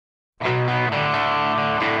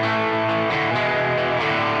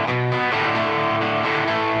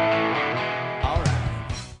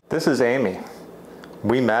This is Amy.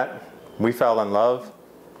 We met, we fell in love,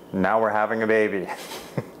 now we're having a baby.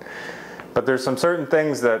 But there's some certain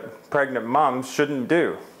things that pregnant moms shouldn't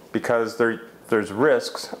do because there's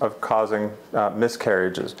risks of causing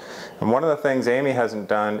miscarriages. And one of the things Amy hasn't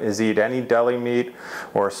done is eat any deli meat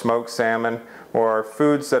or smoked salmon or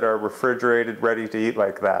foods that are refrigerated, ready to eat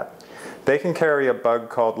like that. They can carry a bug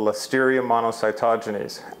called Listeria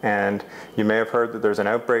monocytogenes, and you may have heard that there's an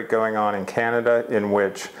outbreak going on in Canada in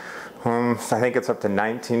which I think it's up to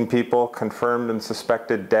 19 people confirmed and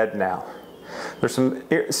suspected dead now. There's some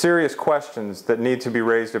serious questions that need to be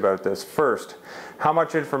raised about this. First, how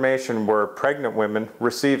much information were pregnant women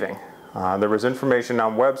receiving? There was information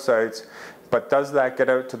on websites, but does that get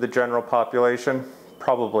out to the general population?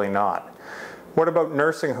 Probably not. What about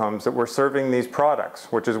nursing homes that were serving these products,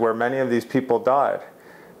 which is where many of these people died?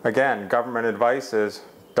 Again, government advice is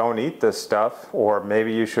don't eat this stuff, or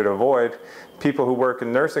maybe you should avoid. People who work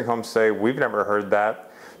in nursing homes say, we've never heard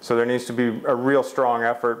that. So there needs to be a real strong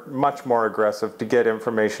effort, much more aggressive, to get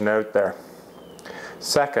information out there.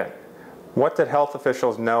 Second, what did health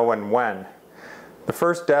officials know and when? The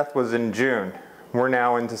first death was in June. We're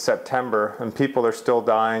now into September, and people are still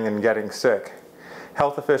dying and getting sick.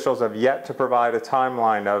 Health officials have yet to provide a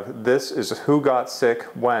timeline of this is who got sick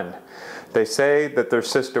when. They say that their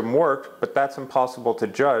system worked, but that's impossible to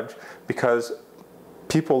judge because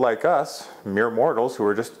people like us, mere mortals who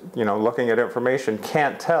are just looking at information,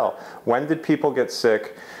 can't tell. When did people get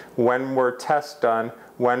sick? When were tests done?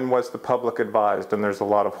 When was the public advised? And there's a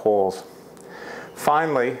lot of holes.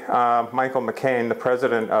 Finally, Michael McCain, the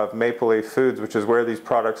president of Maple Leaf Foods, which is where these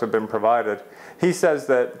products have been provided, he says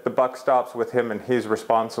that the buck stops with him and he's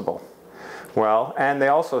responsible. Well, and they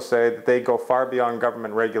also say that they go far beyond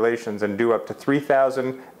government regulations and do up to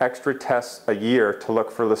 3,000 extra tests a year to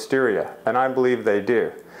look for listeria, and I believe they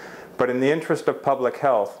do. But in the interest of public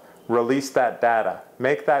health, release that data,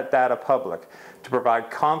 make that data public to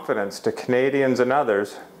provide confidence to Canadians and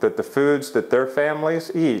others that the foods that their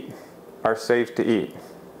families eat are safe to eat.